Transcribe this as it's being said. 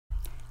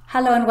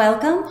Hello and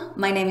welcome.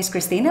 My name is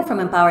Christina from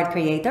Empowered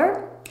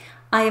Creator.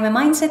 I am a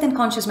mindset and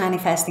conscious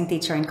manifesting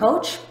teacher and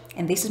coach,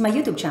 and this is my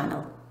YouTube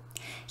channel.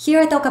 Here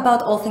I talk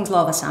about all things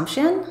law of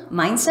assumption,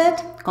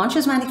 mindset,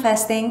 conscious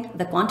manifesting,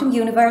 the quantum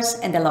universe,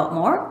 and a lot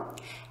more.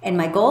 And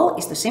my goal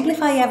is to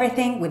simplify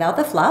everything without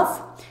the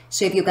fluff.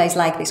 So if you guys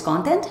like this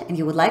content and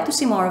you would like to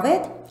see more of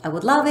it, I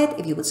would love it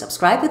if you would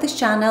subscribe to this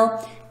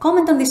channel,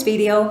 comment on this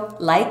video,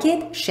 like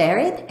it, share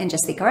it, and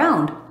just stick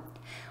around.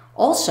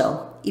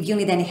 Also, if you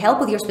need any help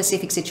with your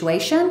specific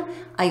situation,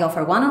 I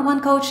offer one-on-one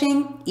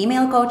coaching,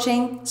 email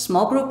coaching,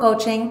 small group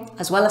coaching,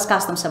 as well as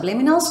custom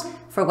subliminals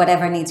for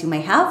whatever needs you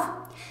may have.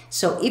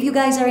 So if you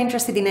guys are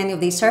interested in any of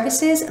these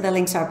services, the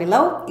links are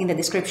below in the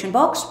description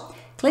box.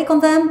 Click on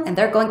them and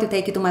they're going to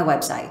take you to my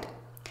website.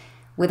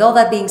 With all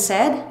that being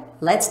said,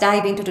 let's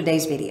dive into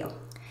today's video.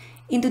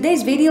 In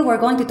today's video, we're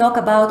going to talk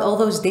about all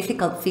those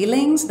difficult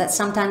feelings that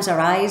sometimes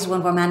arise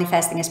when we're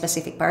manifesting a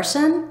specific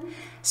person.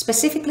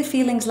 Specifically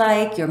feelings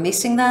like you're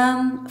missing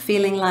them,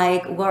 feeling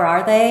like, where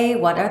are they?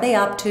 What are they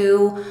up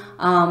to?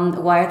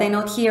 Why are they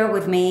not here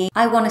with me?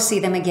 I want to see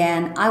them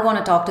again. I want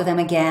to talk to them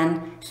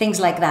again. Things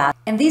like that.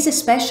 And these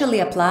especially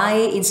apply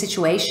in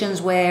situations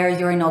where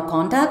you're in no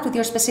contact with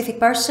your specific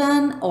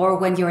person, or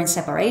when you're in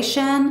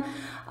separation,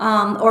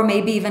 or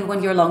maybe even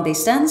when you're long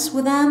distance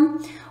with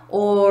them.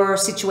 Or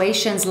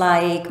situations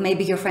like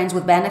maybe you're friends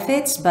with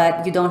benefits,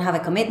 but you don't have a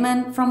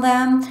commitment from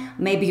them.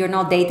 Maybe you're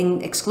not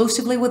dating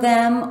exclusively with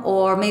them,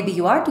 or maybe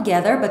you are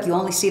together, but you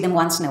only see them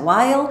once in a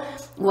while.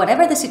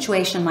 Whatever the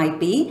situation might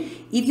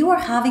be, if you are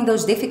having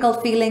those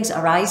difficult feelings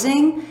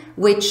arising,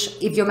 which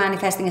if you're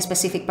manifesting a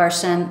specific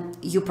person,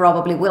 you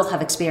probably will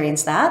have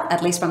experienced that,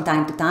 at least from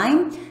time to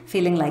time,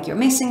 feeling like you're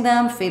missing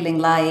them, feeling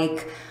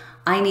like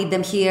I need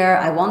them here,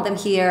 I want them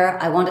here,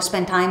 I want to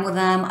spend time with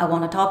them, I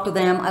want to talk to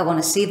them, I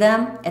want to see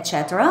them,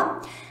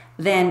 etc.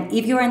 Then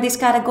if you're in this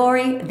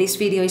category, this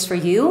video is for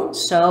you,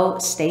 so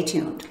stay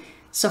tuned.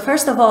 So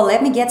first of all,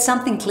 let me get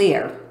something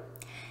clear.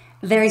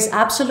 There is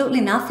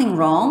absolutely nothing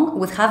wrong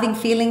with having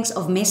feelings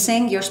of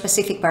missing your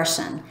specific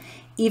person.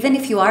 Even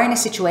if you are in a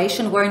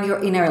situation where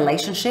you're in a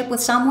relationship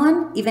with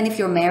someone, even if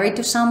you're married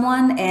to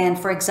someone and,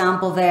 for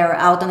example, they're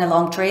out on a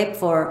long trip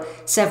for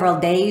several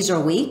days or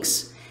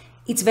weeks,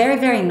 it's very,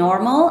 very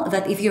normal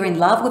that if you're in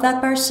love with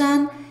that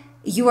person,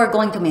 you are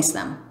going to miss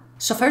them.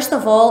 So first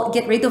of all,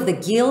 get rid of the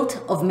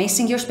guilt of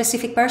missing your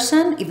specific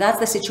person. If that's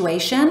the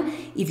situation,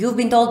 if you've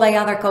been told by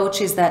other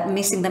coaches that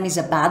missing them is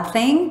a bad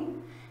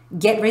thing,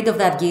 get rid of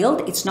that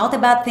guilt. It's not a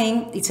bad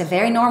thing. It's a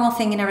very normal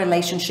thing in a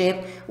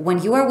relationship.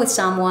 When you are with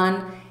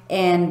someone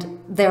and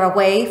they're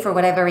away for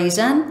whatever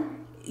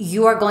reason,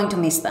 you are going to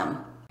miss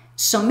them.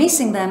 So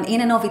missing them in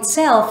and of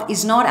itself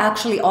is not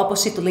actually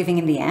opposite to living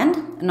in the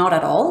end, not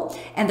at all.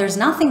 And there's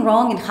nothing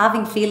wrong in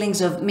having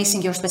feelings of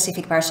missing your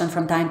specific person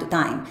from time to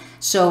time.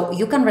 So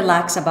you can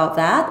relax about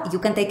that. You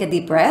can take a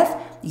deep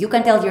breath. You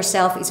can tell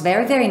yourself it's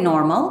very, very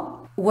normal.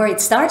 Where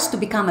it starts to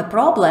become a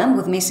problem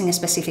with missing a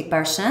specific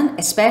person,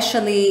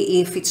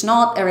 especially if it's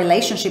not a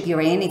relationship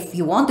you're in, if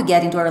you want to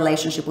get into a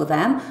relationship with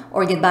them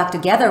or get back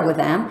together with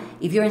them,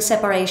 if you're in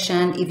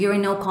separation, if you're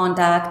in no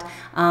contact,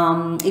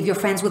 if you're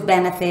friends with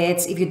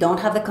benefits, if you don't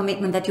have the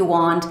commitment that you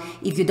want,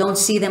 if you don't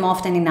see them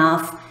often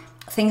enough,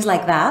 things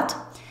like that,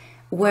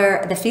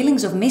 where the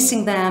feelings of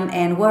missing them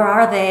and where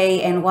are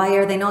they and why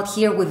are they not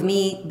here with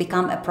me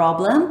become a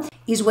problem,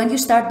 is when you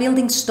start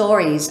building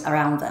stories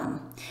around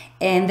them.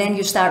 And then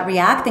you start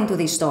reacting to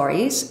these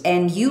stories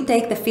and you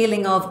take the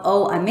feeling of,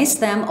 oh, I miss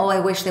them. Oh, I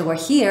wish they were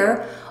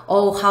here.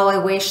 Oh, how I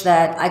wish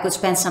that I could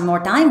spend some more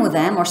time with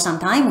them or some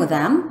time with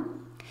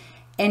them.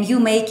 And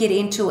you make it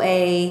into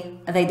a,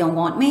 they don't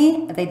want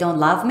me. They don't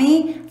love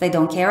me. They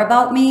don't care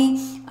about me.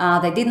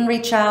 They didn't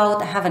reach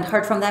out. I haven't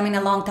heard from them in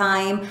a long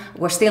time.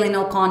 We're still in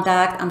no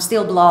contact. I'm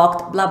still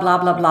blocked, blah, blah,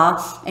 blah,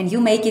 blah. And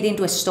you make it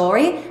into a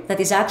story that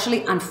is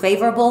actually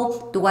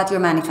unfavorable to what you're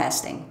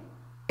manifesting.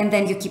 And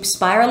then you keep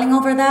spiraling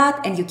over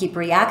that and you keep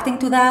reacting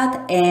to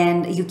that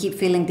and you keep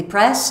feeling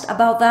depressed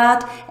about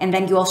that. And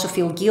then you also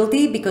feel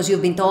guilty because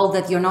you've been told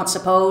that you're not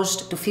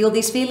supposed to feel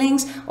these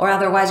feelings or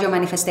otherwise your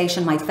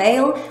manifestation might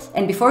fail.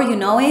 And before you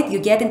know it, you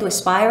get into a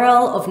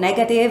spiral of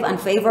negative,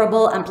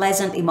 unfavorable,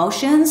 unpleasant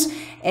emotions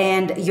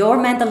and your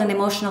mental and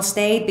emotional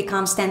state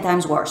becomes 10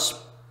 times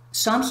worse.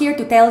 So I'm here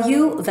to tell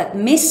you that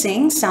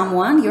missing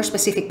someone, your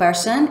specific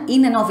person,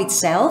 in and of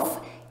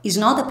itself, is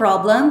not a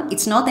problem,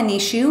 it's not an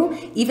issue.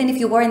 Even if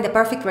you were in the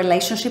perfect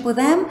relationship with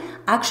them,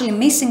 actually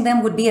missing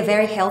them would be a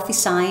very healthy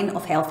sign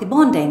of healthy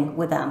bonding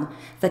with them,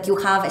 that you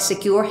have a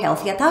secure,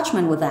 healthy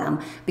attachment with them.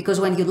 Because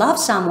when you love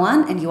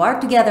someone and you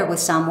are together with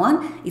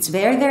someone, it's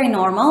very, very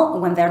normal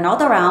when they're not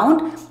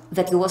around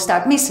that you will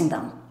start missing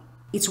them.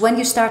 It's when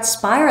you start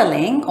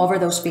spiraling over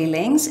those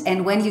feelings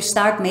and when you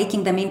start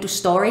making them into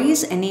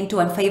stories and into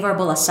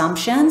unfavorable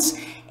assumptions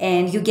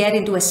and you get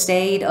into a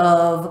state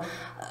of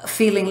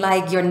feeling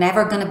like you're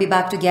never going to be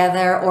back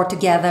together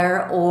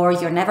or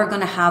you're never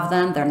going to have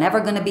them, they're never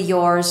going to be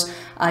yours,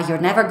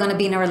 you're never going to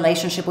be in a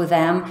relationship with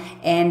them,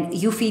 and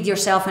you feed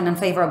yourself an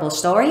unfavorable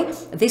story,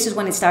 this is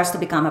when it starts to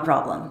become a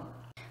problem.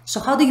 So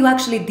how do you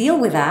actually deal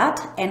with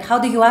that? And how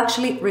do you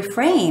actually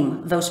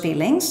reframe those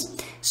feelings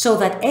so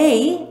that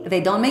A,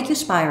 they don't make you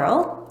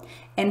spiral,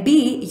 and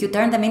B, you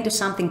turn them into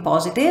something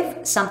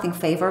positive, something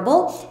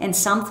favorable, and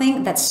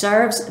something that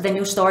serves the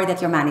new story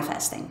that you're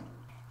manifesting.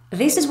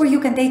 This is where you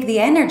can take the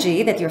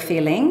energy that you're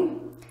feeling.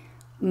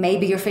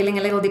 Maybe you're feeling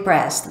a little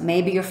depressed.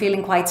 Maybe you're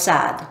feeling quite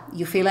sad.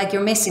 You feel like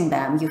you're missing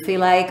them. You feel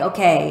like,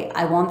 okay,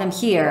 I want them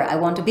here. I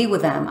want to be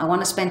with them. I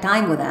want to spend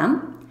time with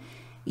them.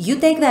 You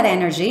take that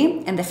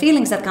energy and the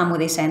feelings that come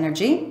with this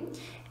energy,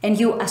 and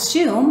you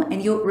assume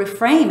and you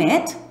reframe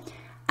it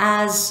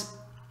as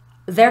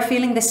they're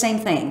feeling the same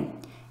thing.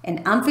 And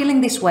I'm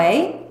feeling this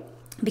way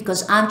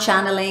because I'm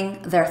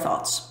channeling their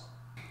thoughts.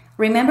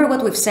 Remember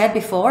what we've said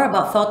before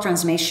about thought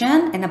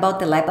transmission and about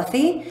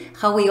telepathy,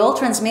 how we all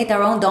transmit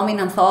our own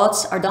dominant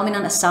thoughts, our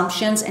dominant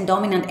assumptions and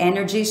dominant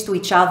energies to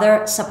each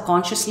other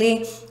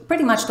subconsciously,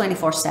 pretty much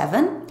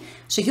 24/7.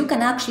 So you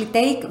can actually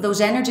take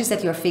those energies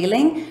that you're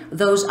feeling,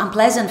 those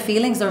unpleasant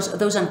feelings,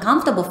 those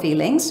uncomfortable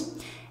feelings,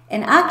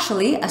 and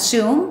actually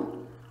assume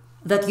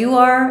that you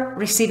are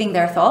receiving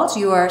their thoughts,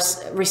 you are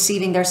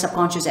receiving their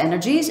subconscious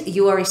energies,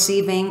 you are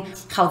receiving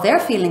how they're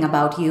feeling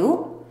about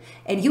you.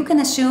 And you can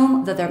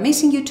assume that they're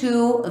missing you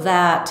too,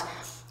 that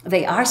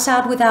they are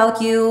sad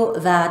without you,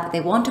 that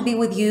they want to be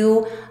with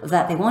you,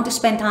 that they want to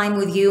spend time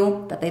with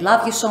you, that they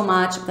love you so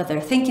much, that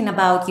they're thinking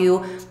about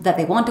you, that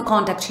they want to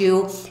contact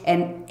you,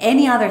 and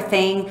any other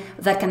thing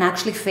that can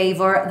actually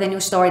favor the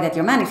new story that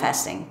you're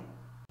manifesting.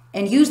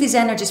 And use these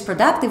energies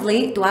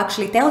productively to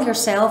actually tell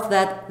yourself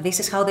that this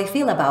is how they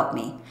feel about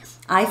me.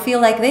 I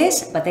feel like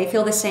this, but they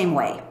feel the same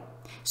way.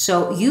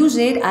 So use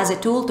it as a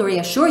tool to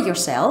reassure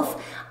yourself,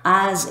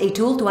 as a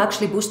tool to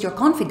actually boost your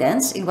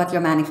confidence in what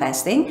you're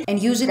manifesting,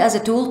 and use it as a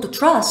tool to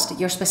trust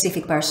your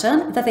specific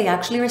person, that they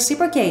actually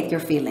reciprocate your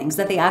feelings,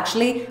 that they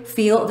actually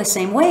feel the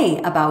same way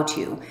about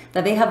you,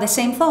 that they have the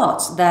same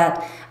thoughts,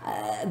 that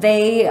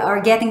they are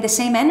getting the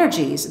same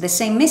energies, the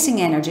same missing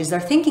energies. They're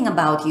thinking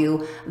about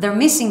you, they're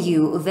missing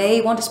you,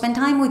 they want to spend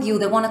time with you,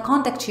 they want to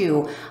contact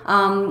you,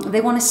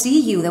 they want to see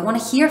you, they want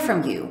to hear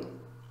from you.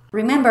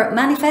 Remember,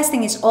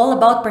 manifesting is all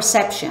about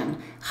perception.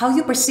 How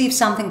you perceive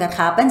something that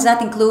happens, that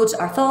includes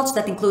our thoughts,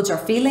 that includes our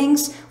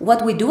feelings,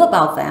 what we do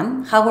about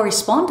them, how we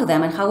respond to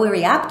them, and how we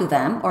react to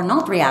them or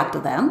not react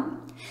to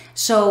them.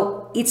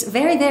 So it's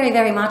very, very,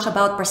 very much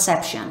about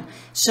perception.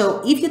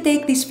 So if you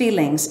take these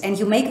feelings and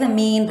you make them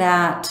mean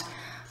that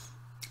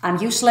I'm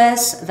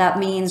useless, that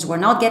means we're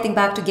not getting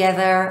back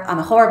together, I'm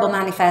a horrible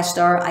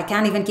manifestor, I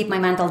can't even keep my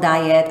mental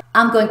diet,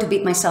 I'm going to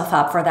beat myself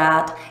up for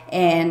that,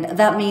 and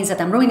that means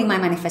that I'm ruining my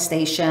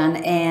manifestation,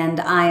 and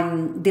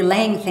I'm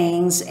delaying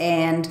things,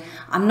 and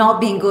I'm not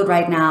being good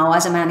right now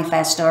as a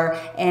manifestor,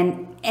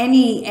 and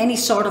any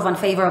sort of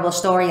unfavorable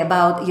story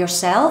about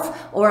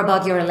yourself or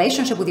about your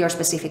relationship with your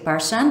specific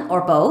person,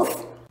 or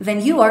both, then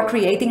you are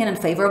creating an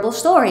unfavorable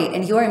story,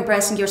 and you are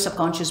impressing your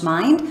subconscious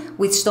mind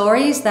with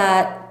stories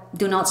that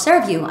do not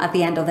serve you at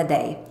the end of the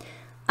day.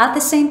 At the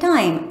same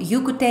time,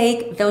 you could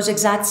take those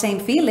exact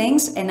same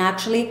feelings and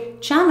actually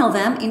channel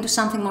them into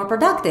something more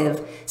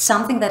productive,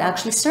 something that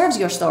actually serves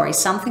your story,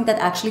 something that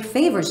actually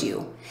favors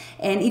you.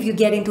 And if you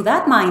get into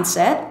that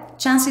mindset,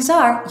 chances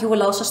are you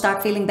will also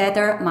start feeling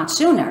better much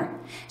sooner.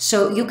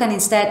 So you can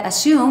instead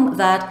assume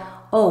that,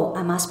 oh,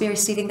 I must be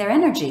receiving their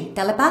energy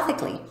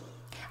telepathically.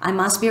 I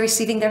must be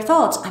receiving their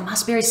thoughts. I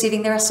must be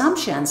receiving their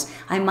assumptions.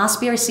 I must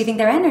be receiving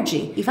their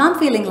energy. If I'm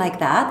feeling like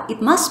that,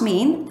 it must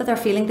mean that they're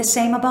feeling the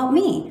same about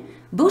me.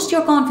 Boost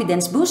your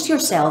confidence, boost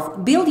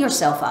yourself, build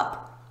yourself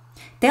up.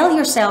 Tell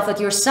yourself that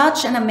you're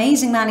such an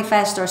amazing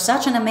manifestor,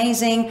 such an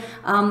amazing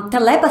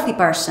telepathy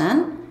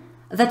person,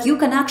 that you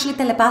can actually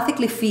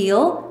telepathically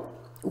feel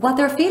what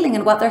they're feeling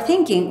and what they're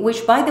thinking,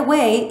 which, by the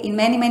way, in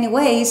many, many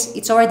ways,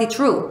 it's already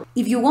true.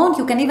 If you want,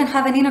 you can even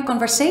have an inner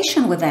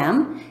conversation with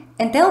them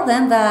and tell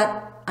them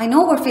that, I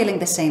know we're feeling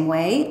the same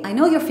way. I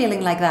know you're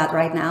feeling like that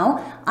right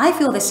now. I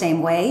feel the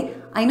same way.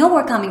 I know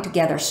we're coming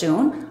together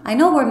soon. I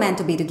know we're meant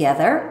to be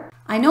together.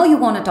 I know you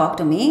want to talk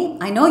to me.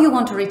 I know you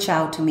want to reach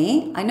out to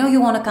me. I know you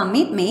want to come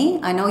meet me.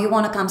 I know you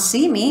want to come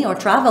see me or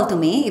travel to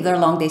me if they're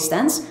long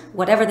distance,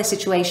 whatever the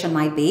situation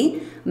might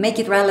be. Make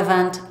it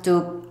relevant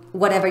to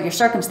whatever your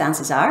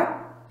circumstances are.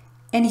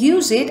 And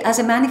use it as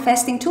a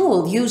manifesting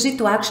tool. Use it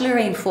to actually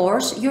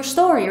reinforce your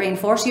story,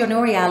 reinforce your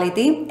new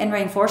reality, and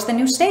reinforce the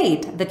new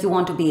state that you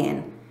want to be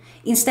in.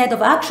 Instead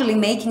of actually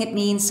making it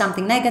mean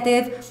something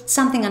negative,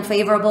 something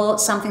unfavorable,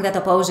 something that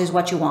opposes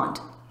what you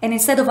want. And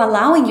instead of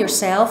allowing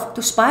yourself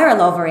to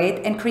spiral over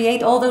it and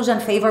create all those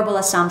unfavorable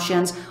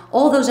assumptions,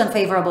 all those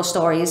unfavorable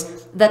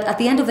stories that at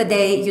the end of the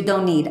day you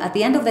don't need. At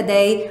the end of the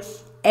day,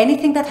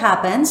 anything that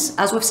happens,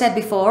 as we've said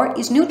before,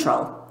 is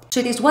neutral. So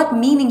it is what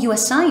meaning you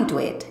assign to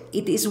it.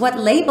 It is what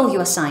label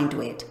you assign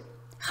to it.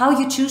 How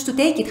you choose to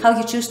take it, how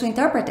you choose to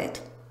interpret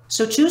it.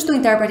 So choose to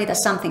interpret it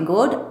as something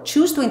good.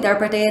 Choose to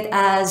interpret it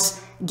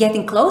as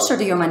getting closer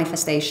to your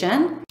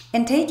manifestation.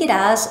 And take it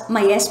as,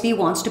 my SP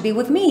wants to be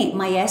with me.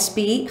 My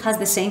SP has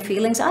the same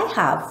feelings I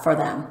have for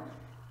them.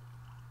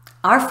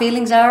 Our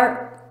feelings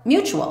are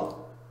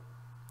mutual.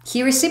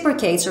 he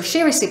reciprocates or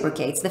she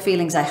reciprocates the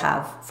feelings I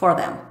have for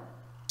them.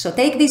 So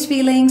take these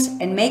feelings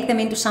and make them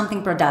into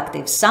something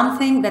productive,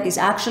 something that is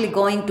actually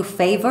going to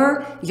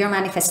favor your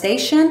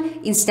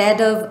manifestation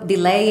instead of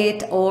delay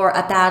it or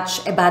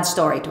attach a bad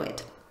story to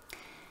it.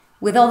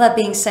 With all that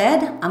being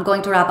said, I'm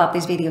going to wrap up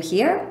this video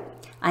here.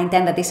 I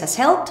intend that this has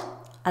helped.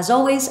 As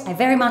always, I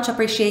very much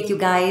appreciate you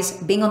guys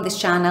being on this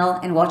channel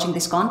and watching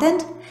this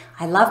content.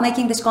 I love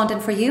making this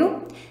content for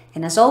you.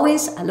 And as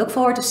always, I look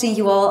forward to seeing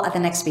you all at the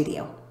next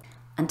video.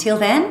 Until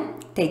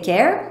then, take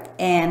care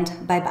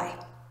and bye-bye.